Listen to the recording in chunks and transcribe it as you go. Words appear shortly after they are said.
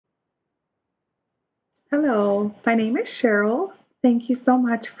Hello, my name is Cheryl. Thank you so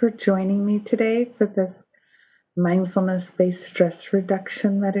much for joining me today for this mindfulness based stress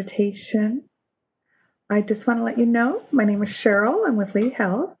reduction meditation. I just want to let you know my name is Cheryl. I'm with Lee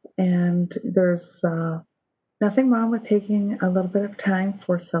Health, and there's nothing wrong with taking a little bit of time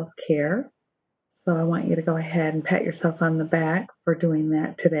for self care. So I want you to go ahead and pat yourself on the back for doing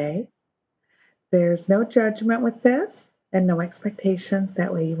that today. There's no judgment with this and no expectations.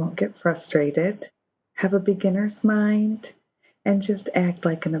 That way you won't get frustrated. Have a beginner's mind and just act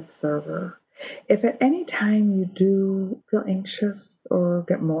like an observer. If at any time you do feel anxious or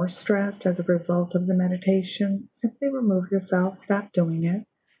get more stressed as a result of the meditation, simply remove yourself, stop doing it,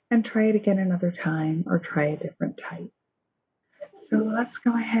 and try it again another time or try a different type. So let's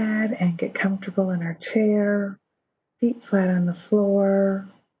go ahead and get comfortable in our chair, feet flat on the floor,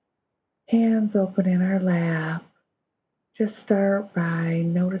 hands open in our lap. Just start by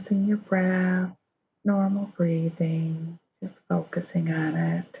noticing your breath, normal breathing, just focusing on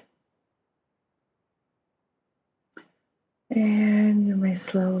it. And you may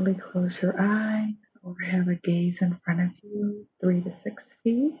slowly close your eyes or have a gaze in front of you, 3 to 6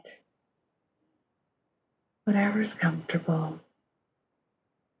 feet, whatever's comfortable.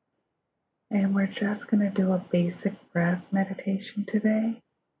 And we're just going to do a basic breath meditation today.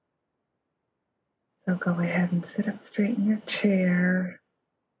 So go ahead and sit up straight in your chair,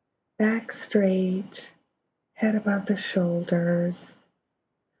 back straight, head above the shoulders,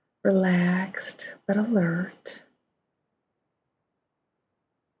 relaxed but alert.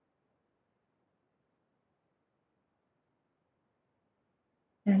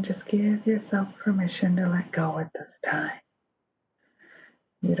 And just give yourself permission to let go at this time.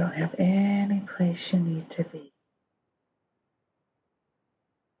 You don't have any place you need to be.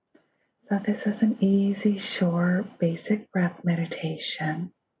 So this is an easy, short, basic breath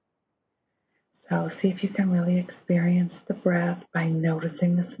meditation. So see if you can really experience the breath by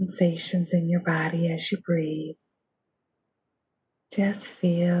noticing the sensations in your body as you breathe. Just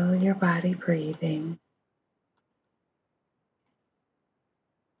feel your body breathing.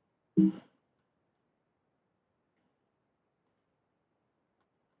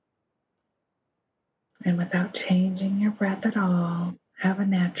 And without changing your breath at all, have a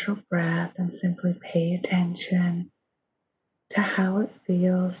natural breath and simply pay attention to how it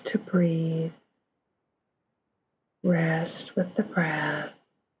feels to breathe. Rest with the breath.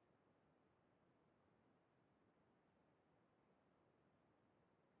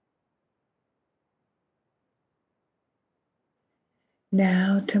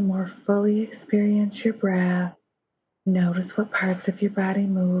 Now, to more fully experience your breath, notice what parts of your body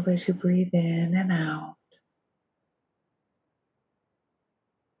move as you breathe in and out.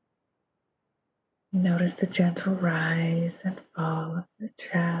 Notice the gentle rise and fall of your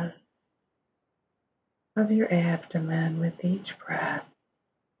chest, of your abdomen with each breath.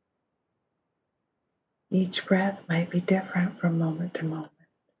 Each breath might be different from moment to moment.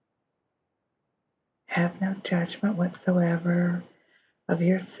 Have no judgment whatsoever of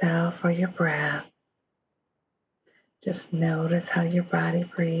yourself or your breath. Just notice how your body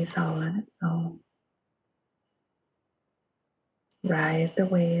breathes all on its own. Ride the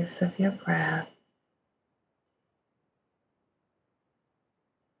waves of your breath.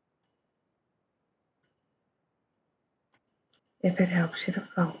 If it helps you to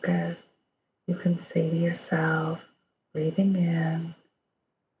focus, you can say to yourself, breathing in,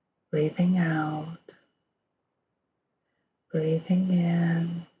 breathing out, breathing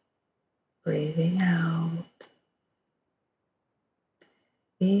in, breathing out.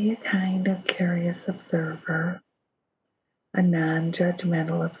 Be a kind of curious observer, a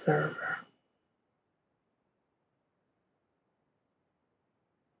non-judgmental observer.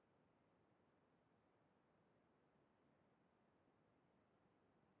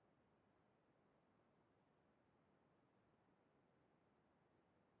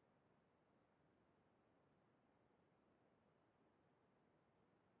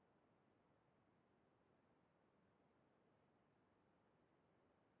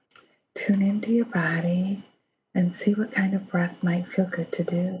 Tune into your body and see what kind of breath might feel good to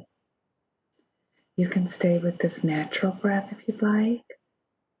do. You can stay with this natural breath if you'd like,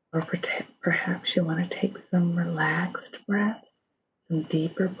 or perhaps you want to take some relaxed breaths, some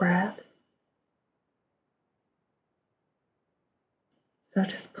deeper breaths. So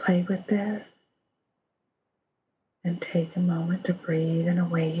just play with this and take a moment to breathe in a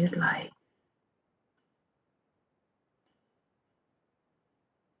way you'd like.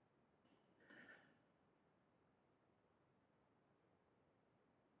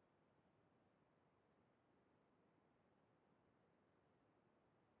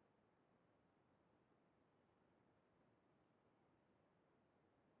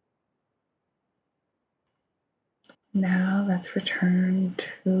 Now let's return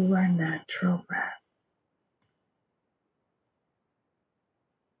to our natural breath.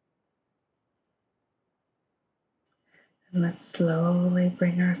 And let's slowly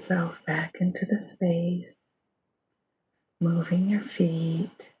bring ourselves back into the space, moving your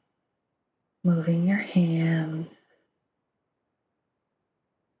feet, moving your hands,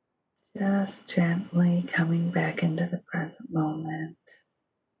 just gently coming back into the present moment.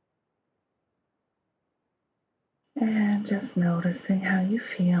 And just noticing how you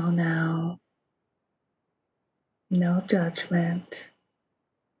feel now. No judgment,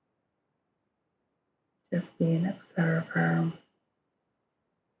 just be an observer.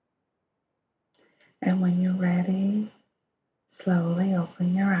 And when you're ready, slowly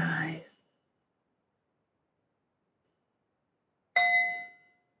open your eyes.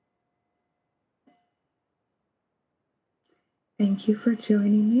 Thank you for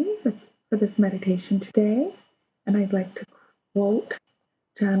joining me for this meditation today. And I'd like to quote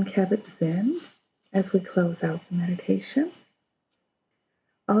Jon Kabat-Zinn as we close out the meditation.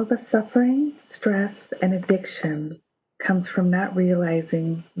 All the suffering, stress, and addiction comes from not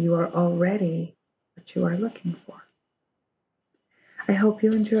realizing you are already what you are looking for. I hope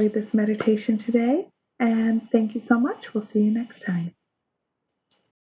you enjoyed this meditation today, and thank you so much. We'll see you next time.